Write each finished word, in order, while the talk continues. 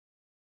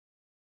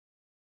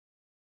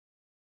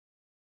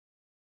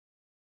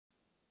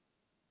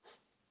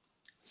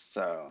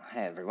So,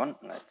 hey everyone,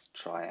 let's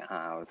try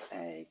out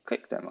a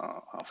quick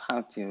demo of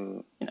how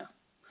to,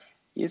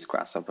 use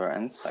Grasshopper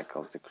and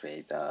Speckle to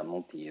create a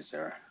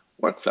multi-user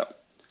workflow.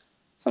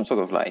 Some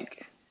sort of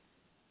like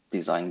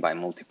design by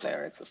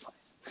multiplayer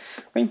exercise.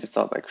 I'm going to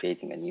start by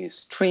creating a new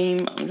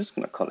stream. I'm just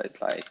going to call it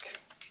like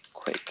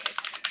quick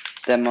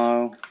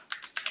demo,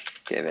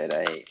 give it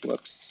a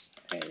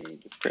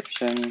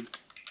description,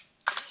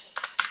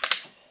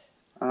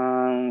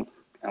 and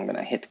I'm going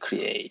to hit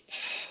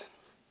create.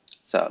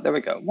 So there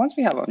we go. Once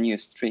we have our new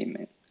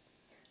stream,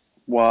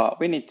 what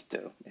we need to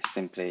do is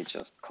simply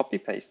just copy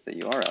paste the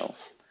URL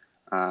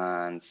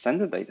and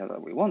send the data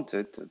that we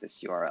wanted to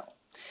this URL.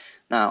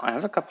 Now I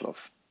have a couple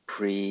of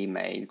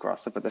pre-made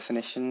Grasshopper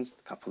definitions,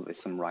 coupled with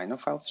some Rhino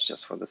files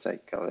just for the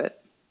sake of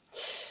it.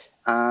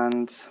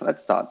 And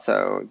let's start.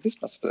 So this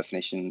Grasshopper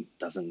definition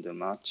doesn't do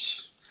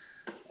much.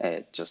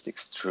 It just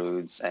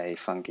extrudes a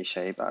funky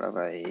shape out of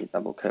a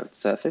double curved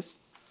surface.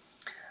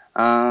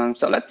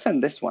 So let's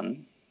send this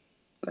one.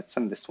 Let's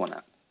send this one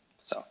out.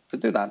 So to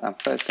do that, I'm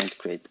first going to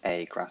create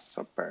a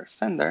Grasshopper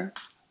sender.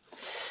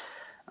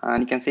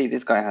 And you can see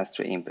this guy has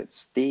three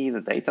inputs: D,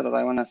 the data that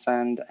I want to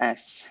send;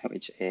 S,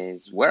 which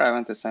is where I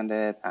want to send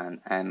it;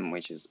 and M,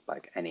 which is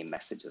like any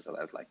messages that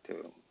I would like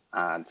to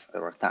add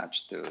or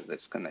attach to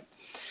this commit.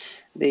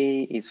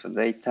 D is for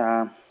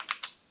data.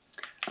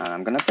 And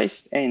I'm going to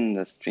paste in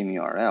the stream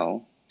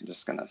URL. I'm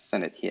just going to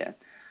send it here.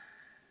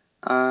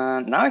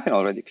 And now I can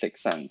already click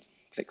send.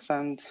 Click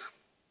send.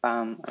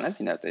 Bam. And as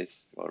you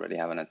notice, we already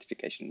have a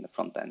notification in the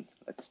front end.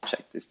 Let's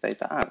check this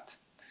data out.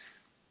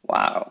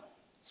 Wow,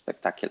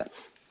 spectacular.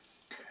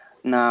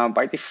 Now,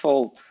 by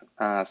default,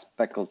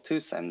 Speckle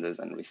 2 senders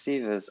and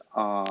receivers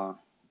are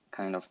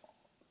kind of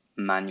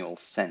manual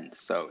send.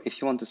 So if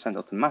you want to send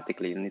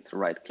automatically, you need to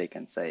right click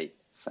and say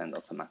send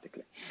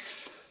automatically.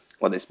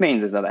 What this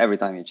means is that every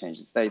time you change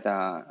this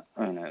data,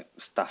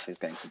 stuff is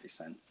going to be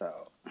sent. So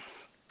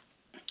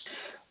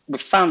we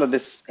found that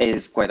this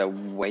is quite a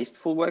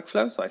wasteful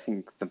workflow. So I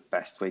think the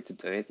best way to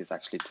do it is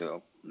actually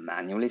to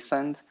manually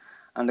send.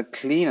 And the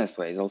cleanest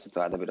way is also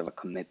to add a bit of a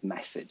commit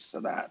message so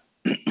that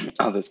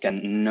others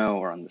can know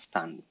or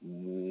understand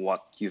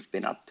what you've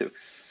been up to.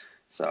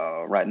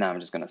 So right now I'm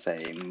just going to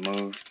say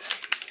moved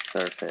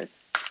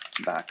surface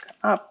back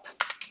up.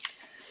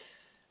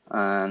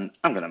 And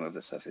I'm going to move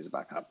the surface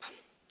back up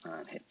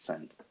and hit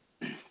send.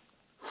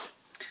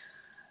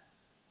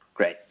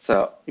 Great.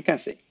 So you can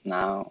see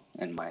now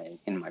in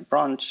my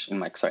branch, in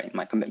my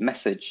commit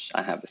message,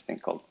 I have this thing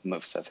called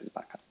move surface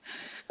backup.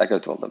 If I go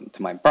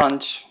to my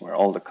branch where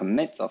all the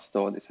commits are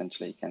stored,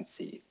 essentially you can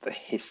see the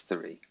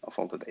history of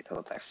all the data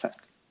that I've sent.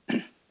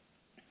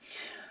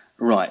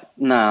 Right.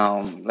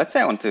 Now, let's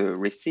say I want to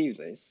receive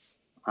this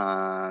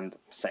and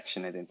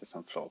section it into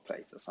some floor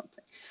plates or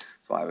something.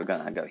 So we're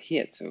going to go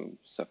here to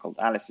so-called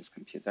Alice's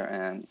computer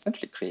and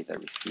essentially create a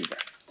receiver.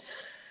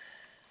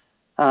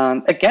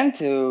 Again,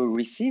 to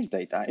receive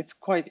data, it's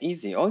quite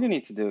easy. All you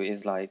need to do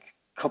is like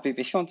copy.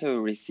 If you want to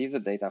receive the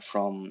data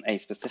from a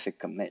specific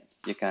commit,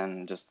 you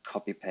can just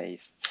copy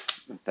paste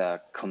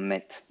the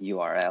commit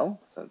URL.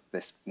 So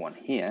this one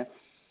here,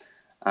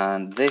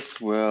 and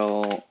this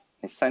will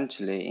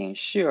essentially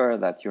ensure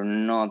that you're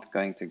not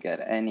going to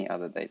get any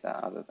other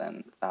data other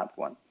than that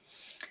one.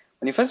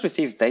 When you first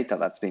receive data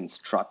that's been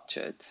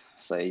structured,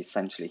 so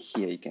essentially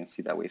here you can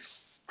see that we've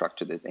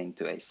structured it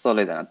into a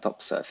solid and a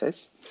top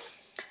surface.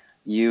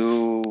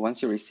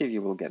 Once you receive,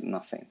 you will get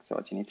nothing. So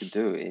what you need to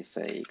do is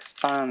say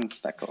expand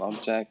Speckle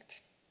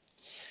object.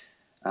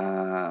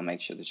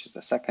 Make sure to choose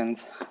the second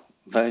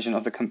version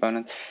of the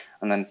component.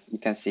 And then you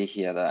can see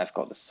here that I've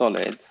got the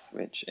solid,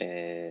 which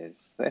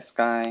is this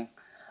guy.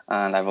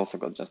 And I've also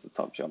got just the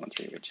top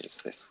geometry, which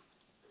is this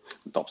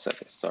top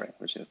surface, sorry,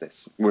 which is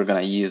this. We're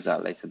going to use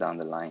that later down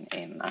the line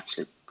in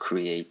actually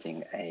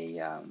creating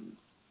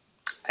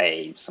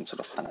some sort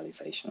of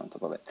panelization on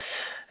top of it.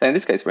 So in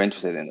this case, we're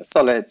interested in the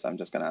solid, so I'm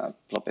just going to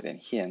plop it in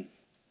here.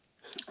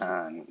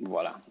 And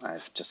voila,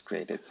 I've just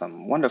created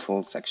some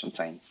wonderful section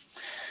planes.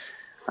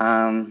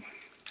 The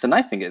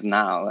nice thing is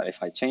now that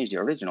if I change the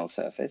original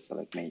surface, so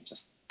let me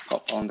just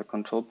pop on the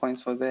control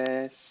points for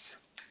this.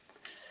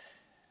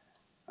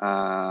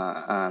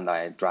 And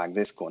I drag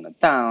this corner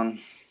down,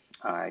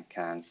 I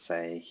can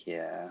say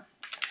here,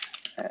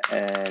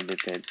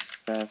 edited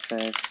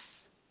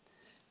surface,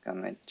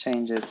 commit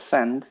changes,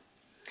 send.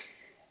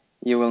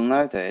 You will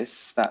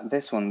notice that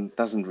this one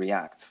doesn't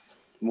react.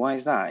 Why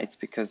is that? It's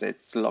because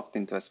it's locked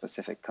into a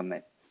specific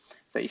commit.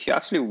 So if you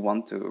actually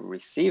want to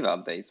receive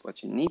updates,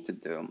 what you need to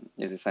do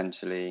is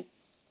essentially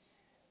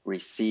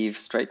receive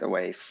straight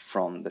away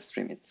from the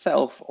stream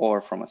itself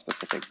or from a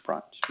specific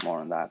branch. More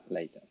on that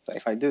later. So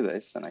if I do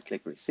this and I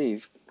click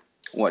receive,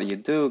 what you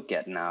do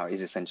get now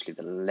is essentially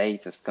the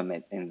latest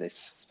commit in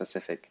this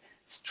specific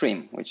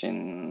stream, which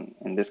in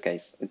this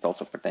case, it's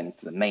also pertaining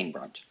to the main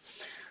branch.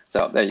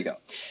 So there you go.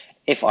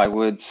 If I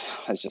would,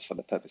 that's just for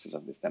the purposes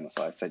of this demo,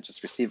 so I'd say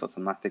just receive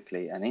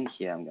automatically, and in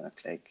here I'm going to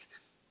click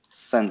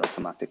send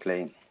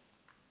automatically.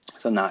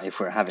 So now if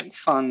we're having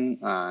fun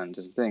and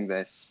just doing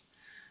this,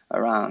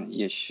 around,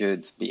 you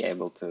should be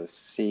able to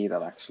see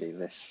that actually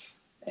this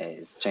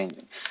is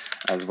changing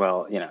as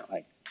well, you know,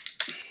 like,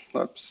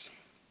 whoops.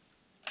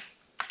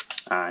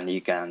 And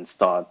you can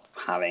start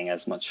having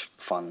as much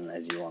fun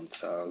as you want.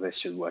 So this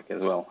should work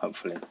as well,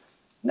 hopefully.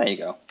 There you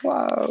go.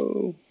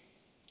 Wow.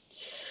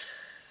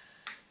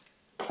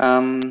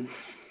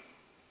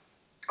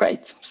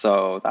 Great.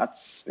 So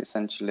that's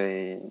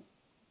essentially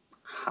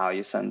how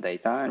you send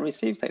data and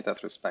receive data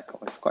through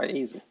Speckle. It's quite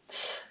easy.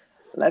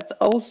 Let's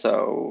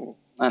also,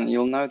 and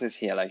you'll notice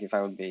here, like if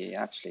I would be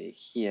actually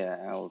here,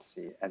 I will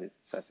see edit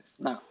surface.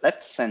 Now,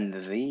 let's send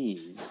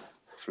these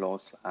floor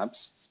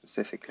slabs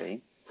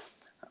specifically.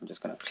 I'm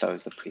just going to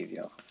close the preview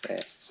of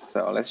this.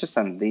 So let's just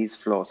send these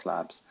floor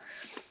slabs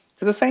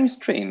to the same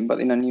stream, but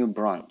in a new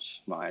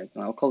branch, right?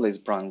 And I'll call this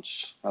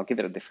branch, I'll give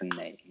it a different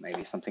name,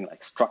 maybe something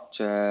like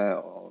structure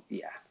or,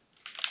 yeah,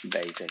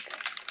 basic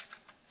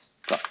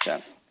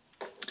structure.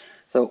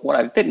 So what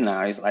I did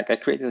now is like I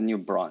created a new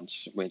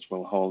branch, which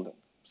will hold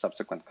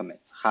subsequent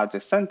commits. How to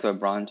send to a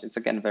branch, it's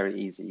again very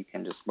easy. You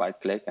can just right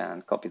click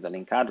and copy the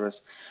link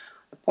address.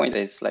 The point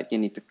is like you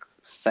need to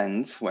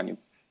send when you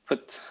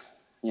put,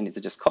 you need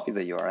to just copy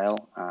the URL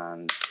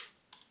and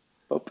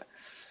boop,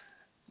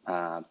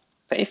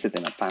 paste it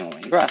in a panel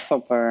in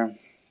Grasshopper,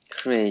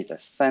 create a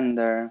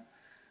sender,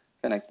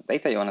 connect the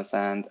data you want to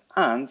send,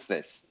 and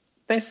this.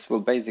 This will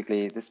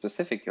basically, this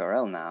specific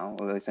URL now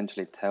will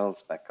essentially tell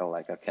Speckle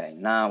like, okay,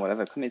 now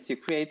whatever commits you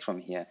create from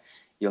here,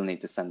 you'll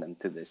need to send them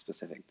to this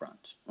specific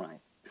branch, right?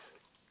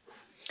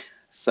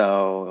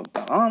 So,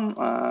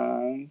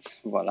 and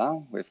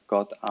voila, we've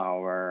got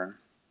our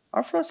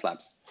floor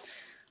slabs.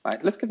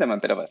 Right, let's give them a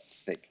bit of a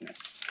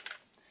thickness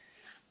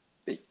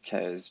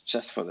because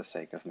just for the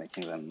sake of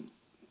making them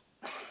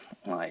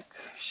like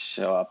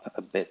show up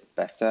a bit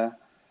better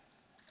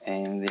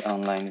in the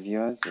online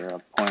viewer,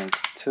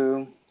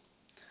 0.2.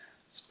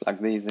 Just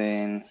plug these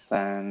in,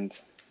 send.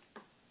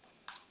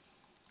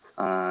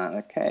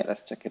 Okay,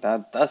 let's check it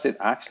out. Does it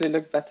actually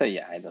look better?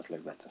 Yeah, it does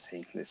look better.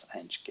 See, this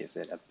edge gives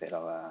it a bit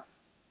of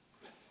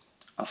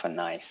a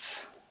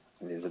nice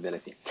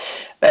visibility.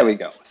 There we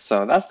go.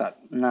 So that's that.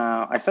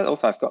 Now, I said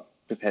also I've got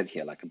prepared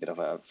here like a bit of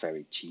a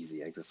very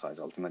cheesy exercise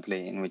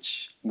ultimately, in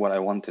which what I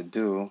want to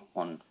do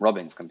on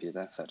Robin's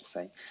computer, so to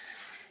say,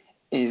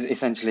 is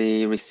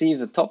essentially receive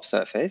the top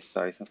surface.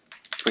 So it's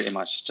pretty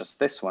much just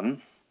this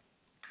one,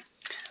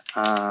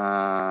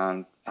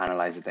 and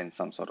analyze it in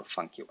some sort of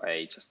funky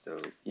way just to,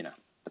 you know,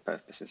 the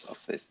purposes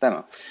of this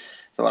demo.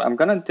 So what I'm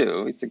going to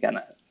do, it's again,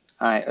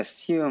 I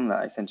assume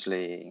that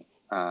essentially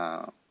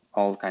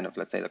all kind of,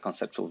 let's say, the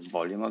conceptual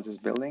volume of this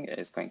building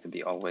is going to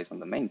be always on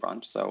the main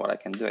branch. So what I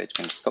can do, I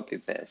can just copy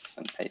this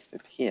and paste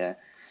it here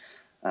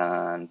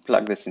and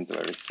plug this into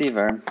a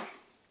receiver.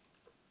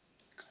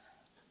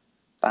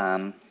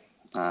 Bam,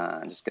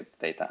 and just get the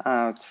data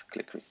out,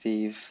 click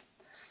receive.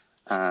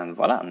 And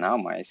voila, now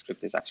my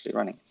script is actually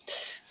running.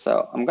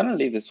 So I'm going to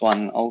leave this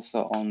one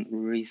also on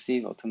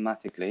receive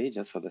automatically,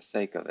 just for the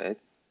sake of it,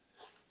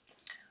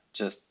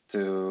 just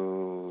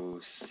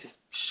to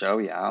show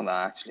you how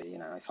that actually, you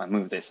know, if I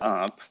move this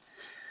up,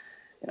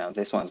 you know,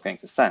 this one's going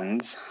to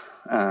send,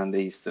 and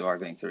these two are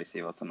going to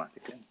receive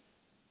automatically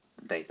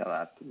data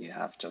that you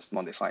have just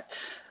modified.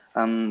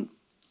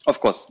 Of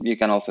course, you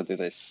can also do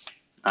this,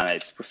 and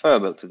it's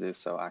preferable to do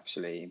so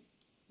actually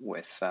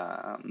with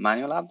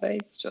manual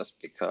updates, just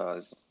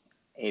because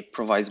it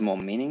provides more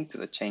meaning to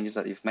the changes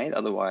that you've made.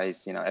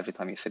 Otherwise, you know, every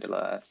time you fiddle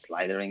a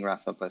slider in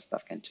Grasshopper,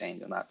 stuff can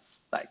change, and that's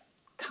like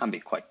can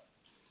be quite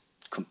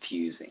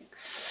confusing,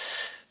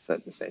 so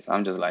to say. So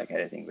I'm just like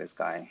editing this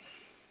guy,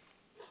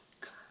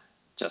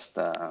 just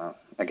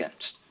again,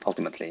 just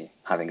ultimately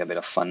having a bit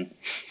of fun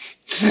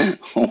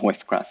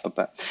with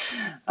Grasshopper.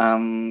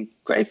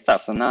 Great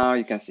stuff. So now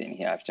you can see in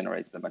here, I've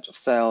generated a bunch of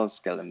cells,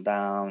 scaled them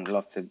down,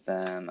 lofted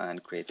them,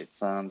 and created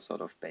some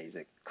sort of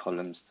basic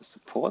columns to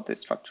support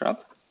this structure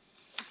up.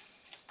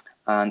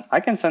 And I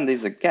can send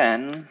these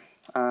again.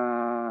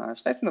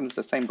 Should I send them to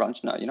the same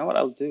branch? No, you know what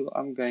I'll do?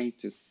 I'm going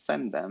to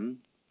send them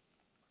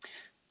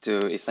to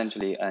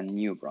essentially a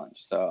new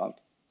branch. So I'll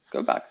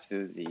go back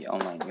to the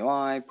online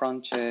UI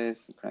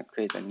branches. I'm going to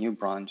create a new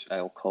branch.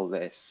 I'll call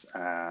this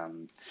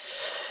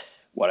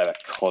whatever,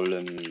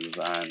 columns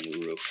and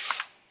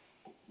roof.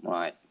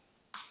 Right.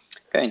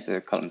 Go into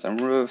columns and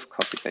roof,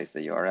 copy paste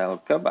the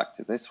URL, go back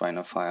to this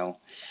Rhino file,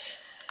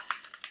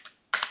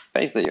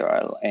 paste the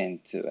URL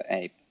into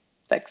a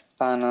text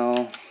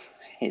panel,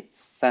 hit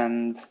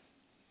send.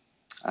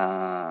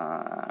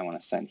 I want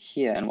to send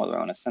here, and what do I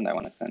want to send? I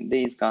want to send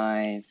these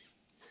guys,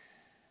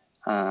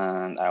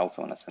 and I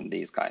also want to send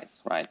these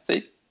guys, right? So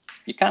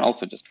you can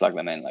also just plug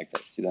them in like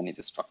this. You don't need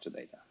to structure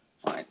data,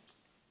 right?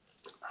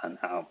 And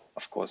now,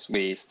 of course,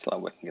 we still are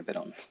working a bit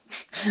on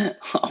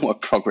our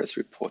progress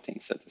reporting,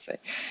 so to say.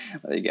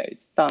 There you go,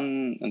 it's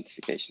done,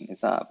 notification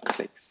is up,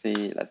 click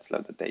see, let's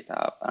load the data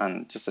up.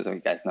 And just so you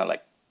guys know,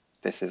 like,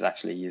 this is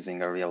actually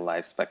using a real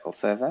live Speckle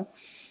server.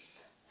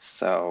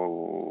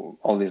 So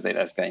all this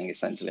data is going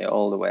essentially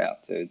all the way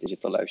up to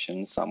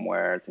DigitalOcean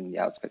somewhere in the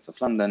outskirts of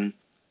London.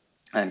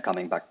 and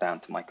coming back down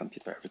to my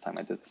computer every time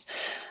I do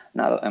this.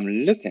 Now that I'm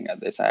looking at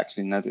this, I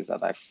actually noticed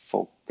that I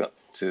forgot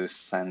to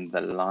send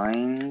the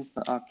lines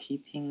that are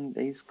keeping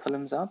these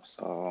columns up.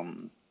 So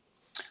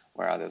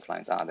where are those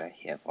lines? Are they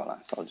here? Voila.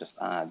 So I'll just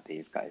add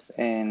these guys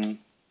in.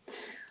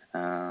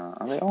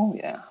 Are they all?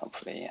 Yeah,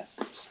 hopefully,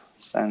 yes.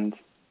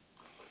 Send.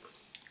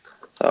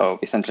 So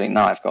essentially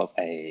now I've got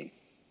a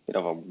bit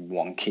of a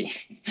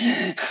wonky,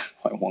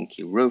 quite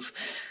wonky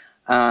roof.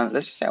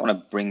 Let's just say I want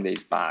to bring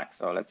these back.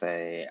 So let's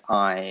say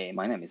my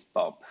name is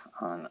Bob,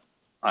 and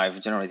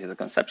I've generated a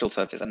conceptual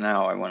surface, and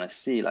now I want to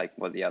see like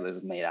what the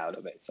others made out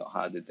of it. So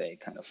how did they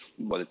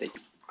what did they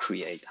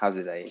create? How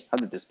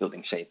did this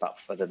building shape up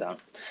further down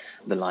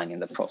the line in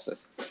the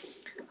process?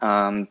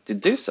 To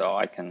do so,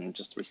 I can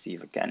just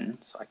receive again.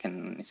 So I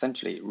can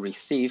essentially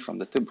receive from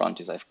the two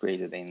branches I've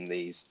created in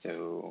these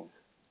two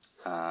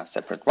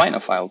separate Rhino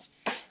files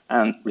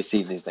and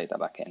receive this data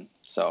back in.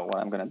 So what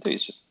I'm going to do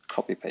is just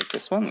copy paste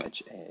this one,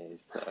 which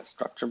is the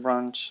structure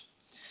branch.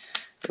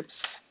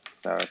 Oops.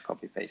 So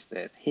copy paste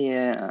it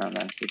here and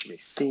then hit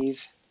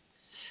receive.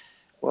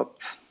 Whoop.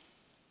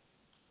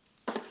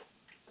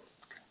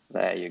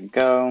 There you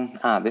go.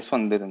 This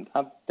one didn't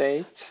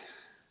update.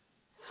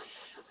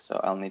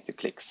 So I'll need to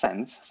click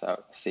send.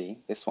 So see,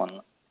 this one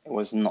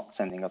was not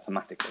sending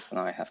automatically. So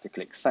now I have to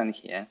click send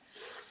here.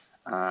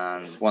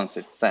 And once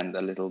it's sent,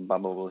 a little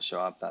bubble will show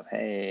up that,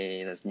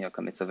 hey, there's new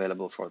commits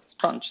available for this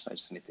branch. So I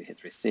just need to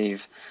hit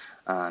receive,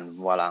 and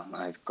voila,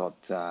 I've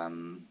got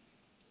the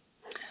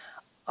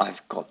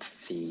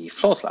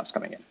floor slabs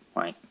coming in.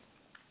 Right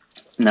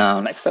now,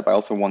 next step, I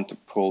also want to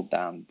pull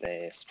down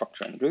the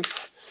structure and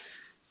roof.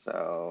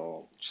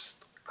 So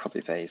just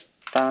copy paste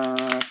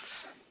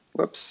that.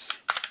 Whoops,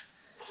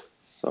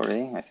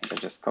 sorry, I think I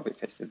just copy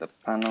pasted the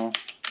panel.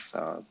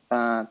 So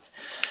that.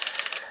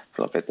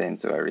 Plop it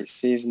into a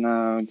receive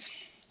node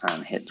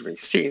and hit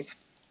receive.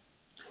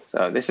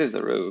 So this is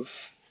the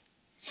roof.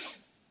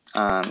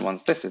 And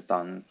once this is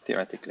done,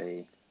 theoretically,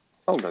 if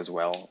all goes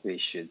well, we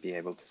should be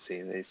able to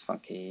see these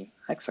funky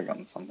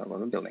hexagons on top of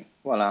the building.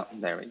 Voila,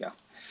 there we go.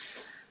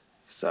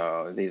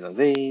 So these are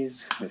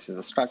these, this is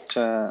the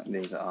structure,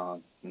 these are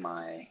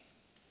my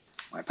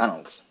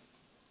panels.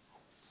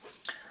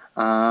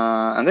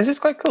 And this is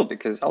quite cool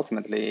because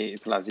ultimately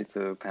it allows you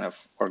to kind of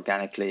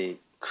organically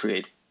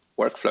create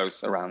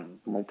workflows around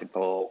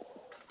multiple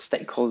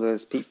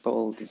stakeholders,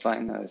 people,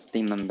 designers,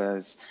 team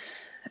members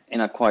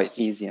in a quite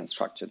easy and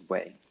structured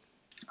way.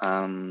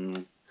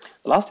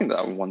 The last thing that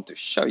I want to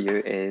show you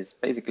is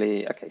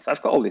basically, okay, so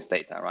I've got all this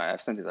data, right?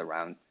 I've sent it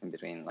around in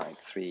between like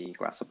 3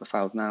 Grasshopper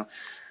files now.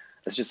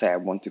 Let's just say I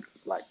want to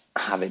like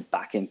have it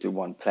back into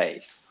one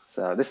place.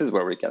 So this is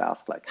where we get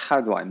asked, like,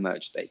 how do I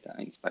merge data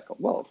in Speckle?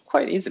 Well,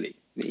 quite easily.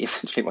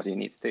 Essentially what you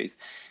need to do is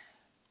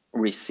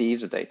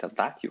receive the data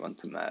that you want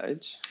to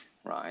merge,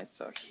 right?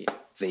 So here,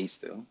 these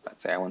two.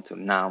 Let's say I want to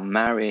now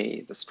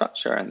marry the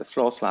structure and the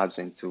floor slabs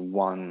into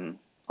one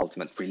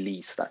ultimate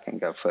release that can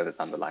go further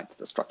down the line to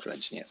the structural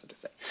engineer, so to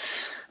say.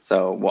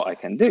 So what I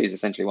can do is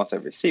essentially once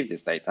I've received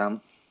this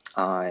data,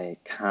 I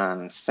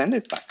can send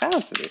it back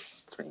out to this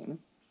stream.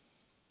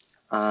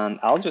 And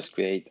I'll just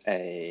create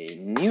a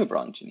new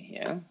branch in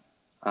here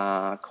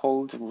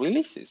called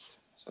releases,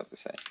 so to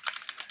say.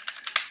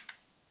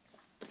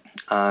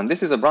 And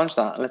this is a branch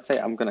that, let's say,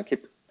 I'm going to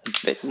keep a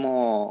bit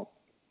more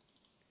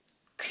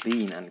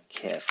clean and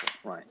careful,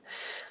 right?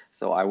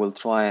 So I will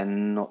try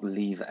and not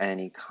leave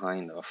any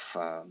kind of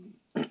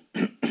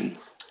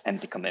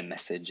empty commit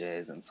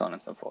messages and so on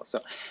and so forth. So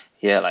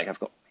here, like I've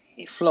got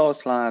my floor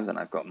slabs and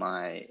I've got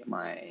my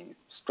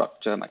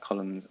structure, my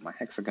columns, my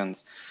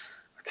hexagons.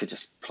 I could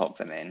just plop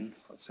them in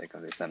for the sake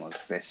of this demo.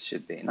 This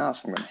should be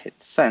enough. I'm going to hit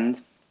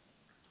send.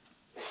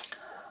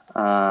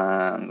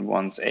 And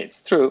once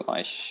it's through,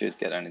 I should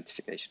get a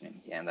notification in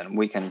here. And then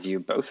we can view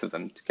both of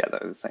them together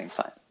at the same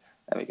time.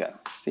 There we go.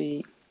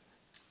 See,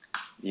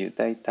 view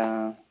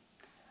data,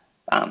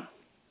 bam.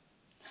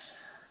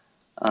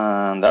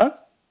 And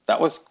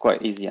that was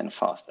quite easy and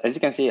fast. As you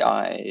can see,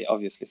 I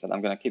obviously said I'm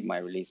going to keep my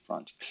release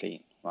branch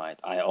clean, right?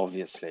 I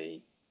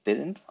obviously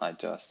didn't. I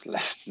just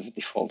left the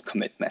default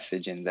commit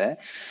message in there.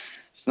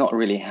 It's not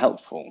really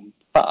helpful,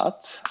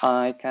 but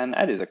I can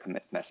edit a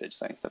commit message.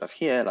 So instead of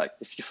here, like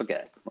if you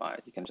forget,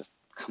 right, you can just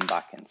come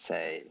back and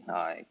say,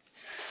 like,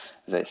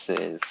 this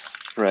is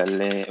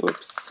preliminary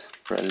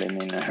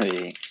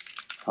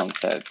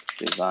concept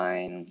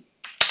design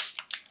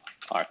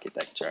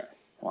architecture,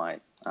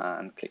 right,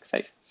 and click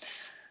save.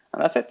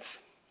 And that's it.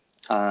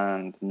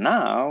 And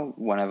now,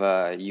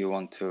 whenever you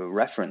want to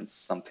reference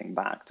something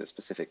back to a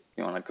specific,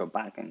 you want to go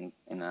back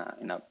in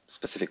a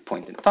specific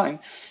point in time,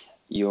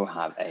 you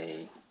have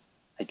a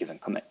given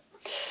commit.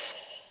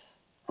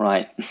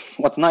 Right.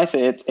 What's nice,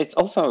 it's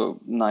also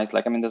nice,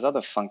 like, I mean, there's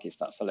other funky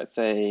stuff. So let's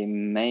say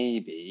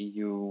maybe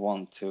you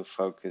want to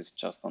focus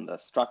just on the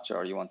structure,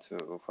 or you want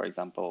to, for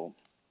example,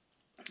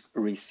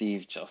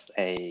 receive just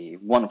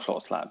one floor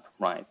slab,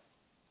 right?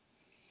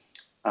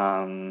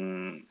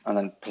 And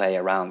then play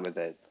around with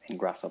it in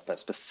Grasshopper,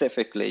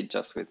 specifically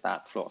just with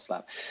that floor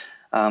slab.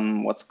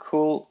 What's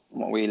cool,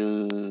 what we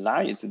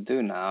allow you to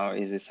do now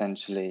is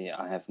essentially,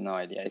 I have no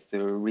idea, is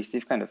to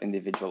receive kind of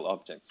individual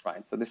objects,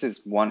 right? So this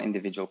is one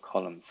individual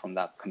column from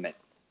that commit.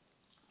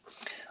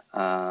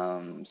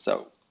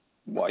 So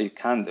what you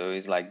can do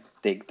is like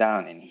dig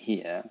down in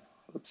here.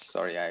 Oops,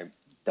 sorry, I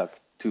dug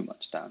too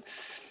much down.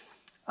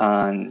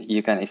 And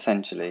you can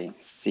essentially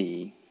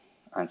see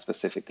and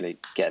specifically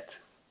get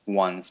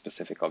one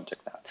specific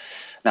object out.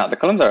 Now, the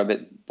columns are a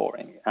bit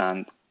boring,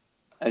 and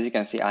as you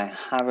can see, I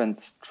haven't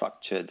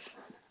structured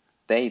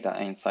data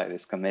inside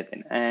this commit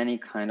in any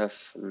kind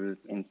of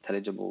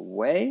intelligible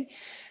way,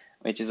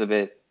 which is a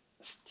bit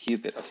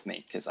stupid of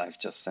me because I've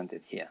just sent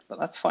it here, but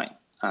that's fine.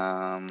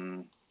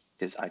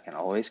 Because I can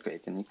always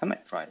create a new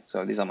commit, right?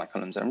 So these are my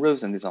columns and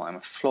rows, and these are my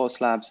floor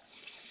slabs.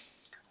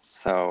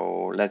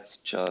 So let's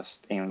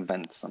just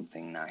invent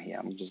something now here.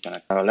 I'm just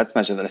gonna, let's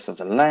measure the list of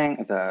the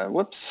length,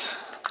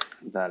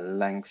 the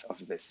length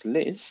of this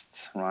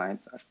list,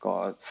 right? I've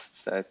got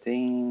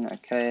 13,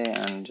 okay,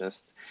 and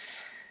just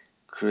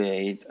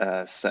create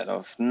a set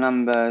of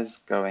numbers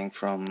going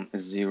from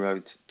 0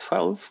 to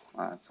 12,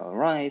 that's all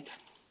right.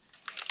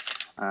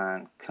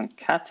 And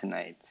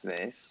concatenate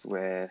this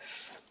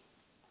with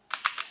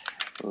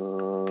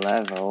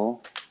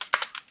level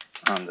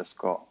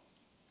underscore.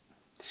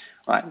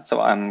 Right, so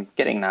I'm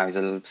getting now is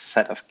a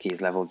set of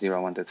keys level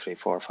 0, 1, 2, 3,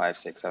 4, 5,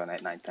 6, 7,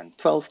 8, 9, 10,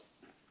 12.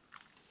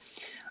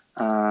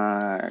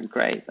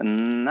 Great,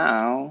 and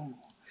now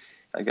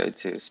if I go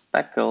to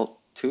Speckle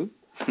 2,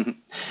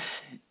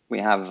 we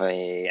have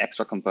a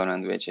extra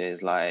component which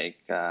is like,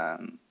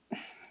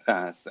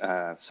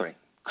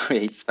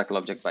 create Speckle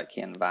object by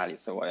key and value.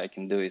 So what I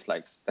can do is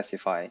like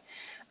specify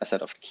a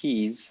set of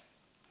keys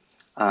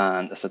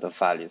and a set of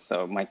values.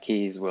 So my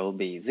keys will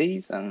be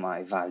these and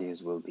my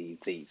values will be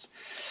these.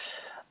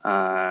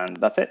 And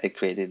that's it. It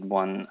created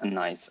one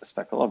nice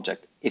Speckle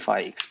object. If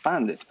I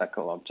expand this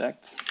Speckle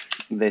object,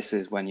 this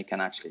is when you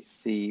can actually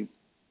see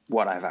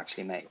what I've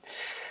actually made.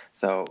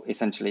 So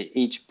essentially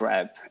each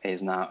prep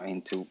is now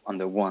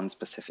under one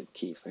specific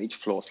key. So each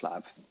floor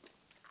slab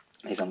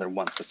is under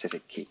one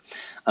specific key.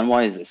 And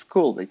why is this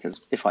cool?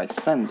 Because if I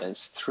send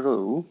this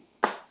through,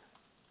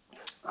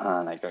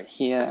 and I go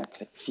here, I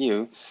click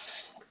view,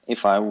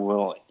 if I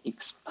will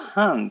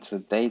expand the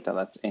data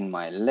that's in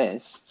my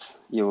list,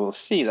 you will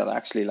see that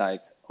actually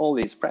like all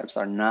these preps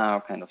are now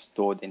kind of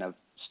stored in a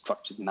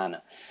structured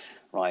manner,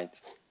 right?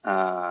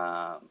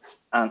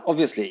 And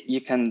obviously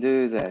you can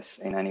do this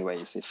in any way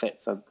you see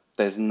fit. So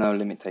there's no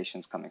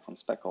limitations coming from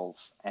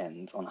Speckle's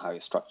end on how you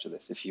structure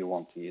this. If you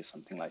want to use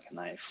something like an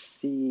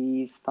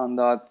IFC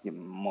standard, you're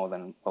more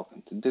than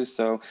welcome to do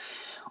so.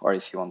 Or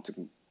if you want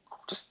to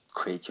just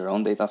create your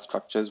own data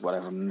structures,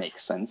 whatever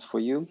makes sense for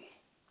you.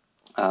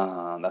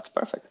 That's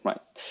perfect, right?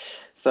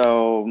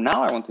 So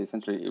now I want to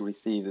essentially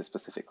receive this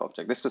specific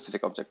object. This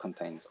specific object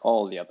contains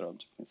all the other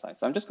objects inside.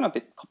 So I'm just going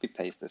to copy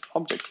paste this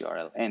object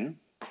URL in.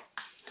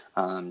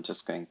 I'm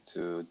just going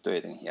to do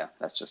it in here.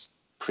 Let's just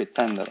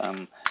pretend that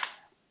I'm,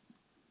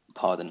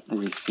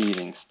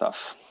 receiving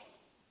stuff.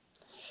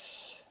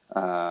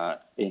 I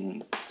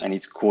need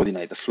to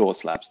coordinate the floor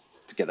slabs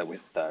together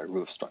with the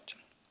roof structure.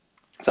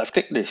 So I've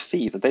clicked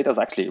receive. The data is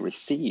actually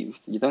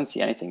received. You don't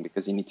see anything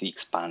because you need to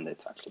expand it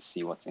to actually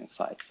see what's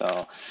inside. So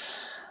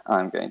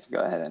I'm going to go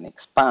ahead and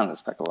expand the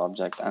Speckle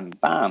object, and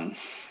bam,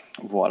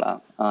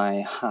 voila,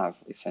 I have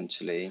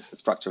essentially the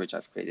structure which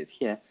I've created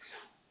here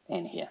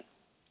in here.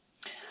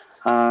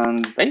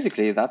 And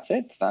basically that's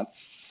it. That's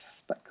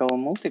Speckle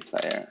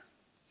multiplayer.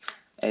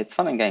 It's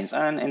fun and games,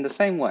 and in the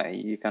same way,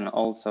 you can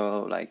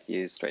also like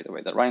use straight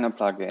away the Rhino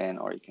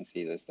plugin, or you can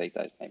see this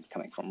data maybe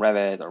coming from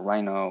Revit or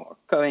Rhino, or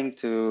going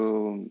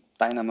to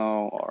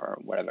Dynamo or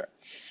whatever.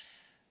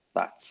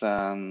 That's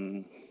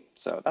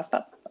so that's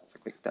that. That's a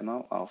quick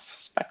demo of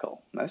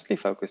Speckle, mostly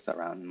focused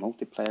around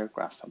multiplayer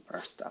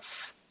Grasshopper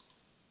stuff.